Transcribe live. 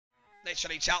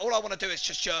Literally, chat. All I want to do is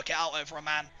just jerk it out over a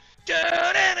man. Okay,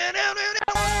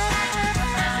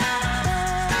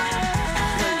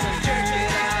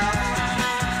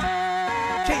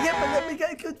 yeah, but let me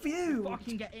get a good view.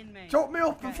 Fucking get in, mate. Drop me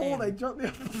off before they drop me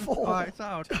off before. Alright, it's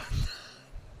out.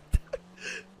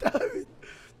 Don't.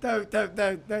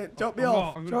 Drop me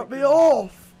off. Drop me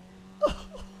off.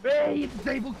 Hey,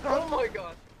 table. Oh my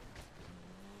god.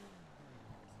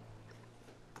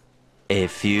 A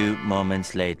few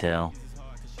moments later.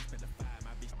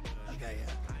 Okay,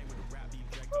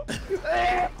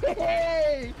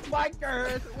 Hey,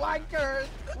 wankers, wankers,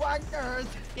 wankers.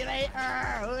 Get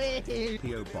later.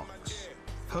 PO box.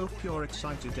 Hope you're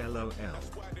excited, LOL.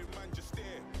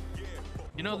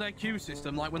 You know their queue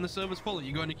system, like when the server's full,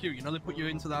 you go in a queue, you know they put you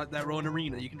into their own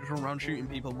arena, you can just run around shooting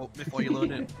people before you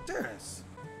load in. Serious?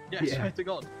 Yeah, swear to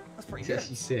God. That's pretty good.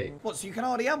 Actually sick. What, so you can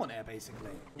RDM on it,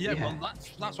 basically? Yeah, well,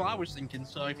 that's what I was thinking,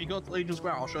 so if you go to Legion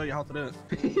Square, I'll show you how to do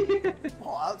it.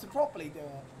 What, how to properly do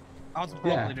it? How to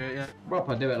properly do it, yeah.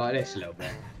 Proper do it like this a little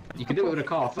bit. You can do it with a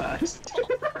car first.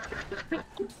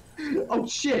 Oh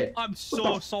shit! I'm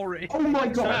so sorry. Oh my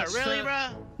god! really, bro?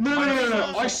 No!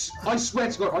 I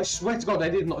swear to God, I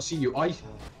did not see you. Whoa!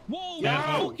 What the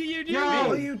fuck are you doing?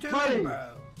 What are you doing, buddy. bro?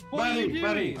 What are you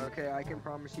doing? Okay, I can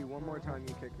promise you one more time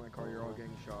you kick my car, you're all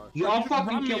getting shot. Yeah, I'll Ram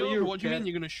fucking me kill over. you. What do you mean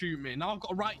you're gonna shoot me? Now I've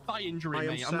got a right thigh injury,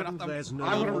 mate. I'm gonna have to.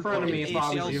 I would have friended me if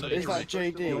I was you. Is that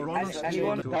JD?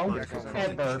 Anyone don't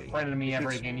ever friend me ever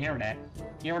again. Hear that?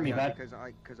 You hear me, bud?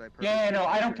 Yeah, no,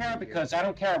 I don't care because I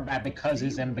don't care about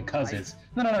becauses and becauses.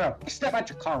 No. Step out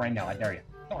your car right now. I dare you.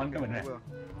 Go on, do it now.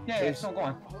 Yeah, so go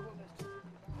on.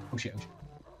 Oh shit.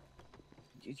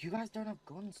 You guys don't have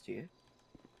guns, do you?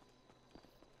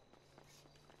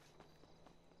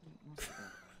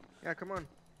 Yeah, come on.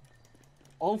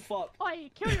 Oh fuck. Oi,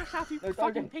 kill yourself, you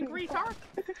fucking pink retard.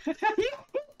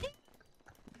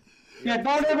 Yeah,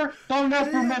 don't ever mess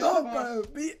with us. Bro,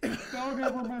 Don't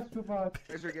ever mess with us.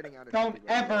 Guys are getting out of Don't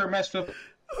ever mess with.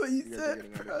 what you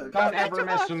said, bro? Don't ever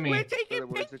mess with me. We're taking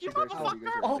pink, you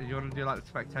motherfucker. You wanna do like the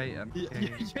spectator? Go.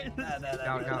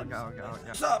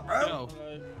 What's up, bro? Go.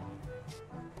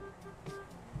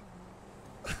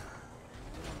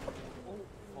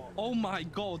 Oh my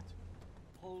god.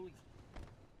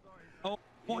 Oh,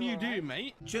 what are you doing,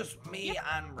 mate? Just me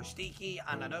and Rastiki,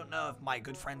 and I don't know if my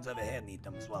good friends over here need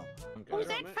them as well. Who's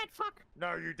that fat fuck?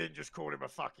 No, you didn't just call him a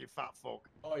fucking fat fuck.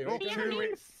 Oh,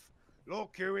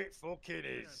 Look who it fucking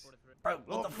is. Bro, what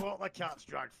the Look fuck? what the cat's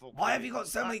dragged fucking. Why have you got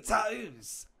so many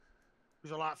tattoos?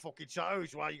 Because I like fucking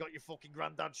tattoos. Why you got your fucking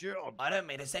granddad shirt on? I don't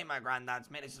mean this ain't my granddad's,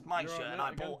 mate. This is my shirt, and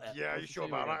I bought it. Yeah, you sure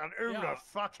about that? And who the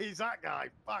fuck is that guy?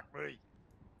 Fuck me.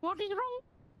 What is wrong?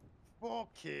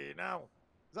 Fucking hell.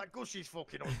 Is that Gushy's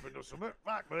fucking husband or something?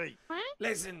 Fuck me. Huh?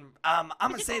 Listen, I'm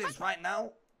gonna say this right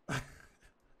now.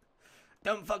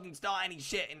 Don't fucking start any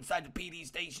shit inside the PD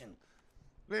station.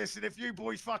 Listen, if you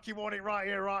boys fucking want it right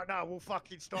here, right now, we'll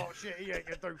fucking start shit. He ain't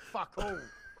gonna do fuck all.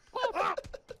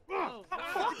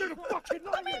 Fucking do the fucking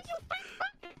nonsense.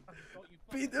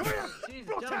 Beat them.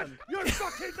 You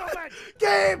fucking nonsense.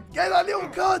 Game! Get that little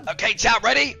cunt! Okay, chat,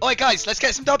 ready? Oi, guys, let's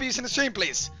get some W's in the stream,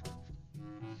 please.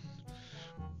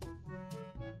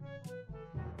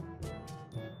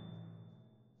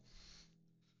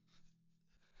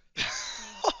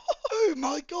 Oh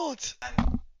my god.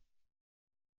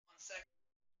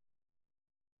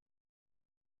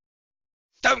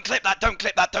 Don't clip that, don't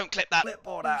clip that, don't clip that.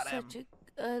 Clipboard out of him. Such a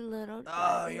good little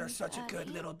Oh, you're such a good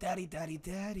little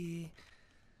daddy.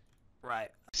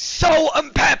 Right. Salt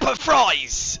and pepper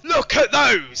fries! Look at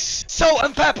those! Salt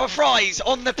and pepper fries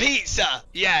on the pizza!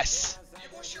 Yes. Do you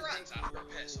wash your hands after a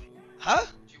piss? Huh?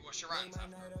 Do you wash your hands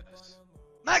after a piss?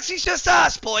 Maxie's just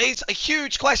asked, boys, a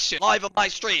huge question live on my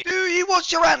stream. Do you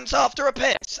wash your hands after a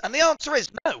piss? And the answer is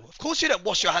no. Of course you don't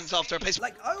wash your hands after a piss.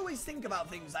 Like, I always think about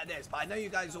things like this, but I know you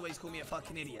guys always call me a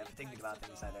fucking idiot for thinking about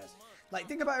things like this. Like,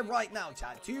 think about it right now,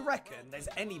 Chad. Do you reckon there's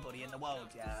anybody in the world,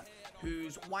 yeah,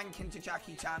 who's wanking to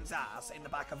Jackie Chan's ass in the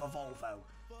back of a Volvo?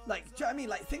 Like, do you know what I mean?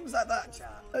 Like, things like that, Chad.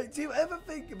 Like, do you ever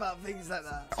think about things like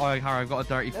that? Oh, Harry, I've got a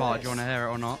dirty fart. Do you want to hear it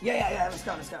or not? Yeah, let's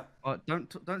go. Oh,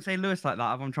 don't say Lewis like that.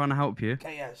 I'm trying to help you.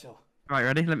 Okay, yeah, sure. Right,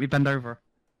 ready? Let me bend over.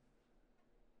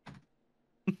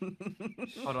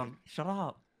 Hold on. Shut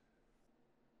up.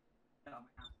 Oh my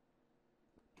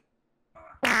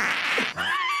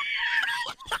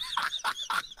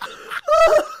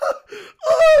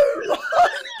God.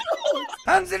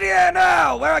 Hands in the air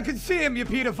now, where I can see him, you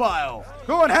pedophile.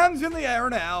 Go on, hands in the air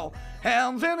now.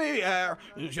 Hands in the air.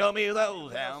 Show me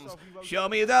those hands. Show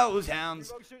me those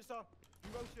hands.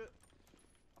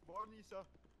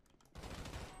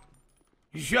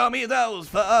 Show me those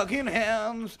fucking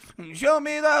hands. Show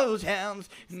me those hands.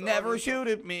 Never shoot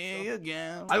at me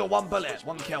again. I got 1 bullet.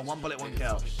 1 kill. 1 bullet. 1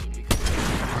 kill.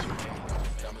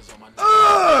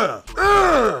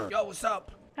 Yo, what's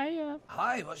up? Hiya.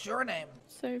 Hi, what's your name?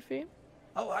 Sophie.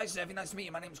 Oh, hi, Sophie. Nice to meet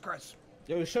you. My name's Chris.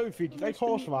 Yo, Sophie, do you like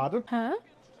horse riding? Huh?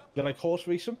 You like horse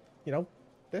racing? You know,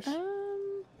 this?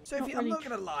 Sophie, I'm not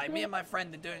gonna lie. Me and my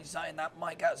friend are doing something that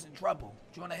might get us in trouble.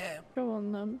 Do you want to hear? Go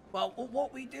on then. Well,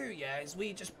 what we do, yeah, is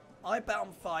I bet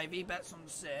on 5, he bets on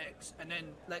 6, and then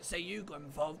let's say you got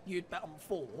involved, you'd bet on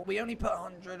 4. We only put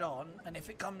 100 on, and if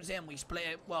it comes in, we split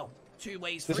it, well, 2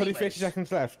 ways, 3 There's only ways. 50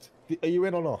 seconds left. Are you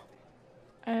in or not?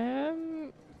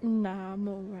 Nah, I'm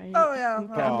alright. Oh, yeah.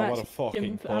 What a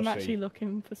fucking pussy. I'm actually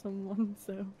looking for someone,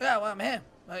 so. Yeah, well, I'm here.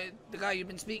 The guy you've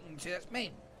been speaking to, that's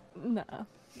me. Nah.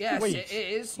 Yes, Wait, it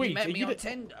is. wait, you met are me you on the-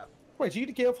 Tinder. Wait, are you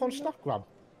the girl from Snapgram?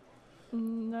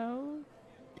 No.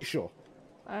 You sure?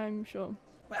 I'm sure.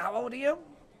 Wait, how old are you?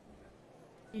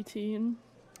 18.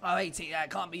 Oh, 18. Yeah,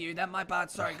 it can't be you then. My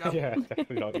bad. Sorry, go. Yeah,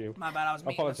 definitely not you. My bad. I was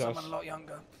meeting with Apologise. someone a lot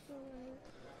younger.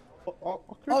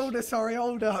 Chris? Older, sorry,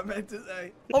 older, I meant to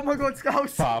say. Oh my god,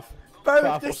 Scouts! Five. Bro, Five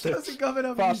if or this six. doesn't come in,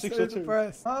 I'm 5, so 6 or 2.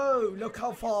 depressed. Oh, look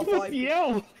how far What the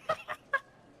hell?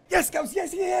 Yes, Scouts,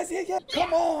 yes.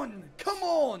 Come on.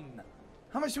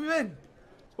 How much do we win?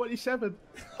 27.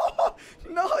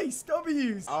 Nice,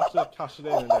 W's. I'll have to cash it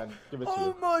in and then give it to you.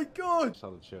 Oh my god.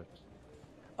 Sell the shirt.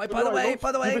 Wait, by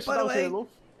the way, love.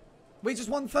 we just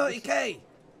won 30k.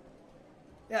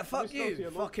 Yeah, fuck missed out you, here,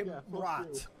 look. fucking Yeah, fuck rat.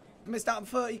 you. Missed out on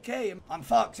 30k. I'm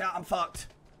fucked, chat, I'm fucked.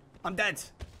 I'm dead.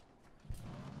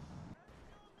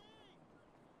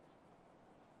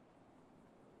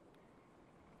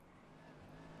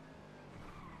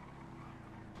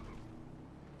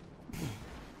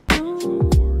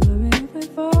 Let me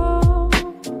fall.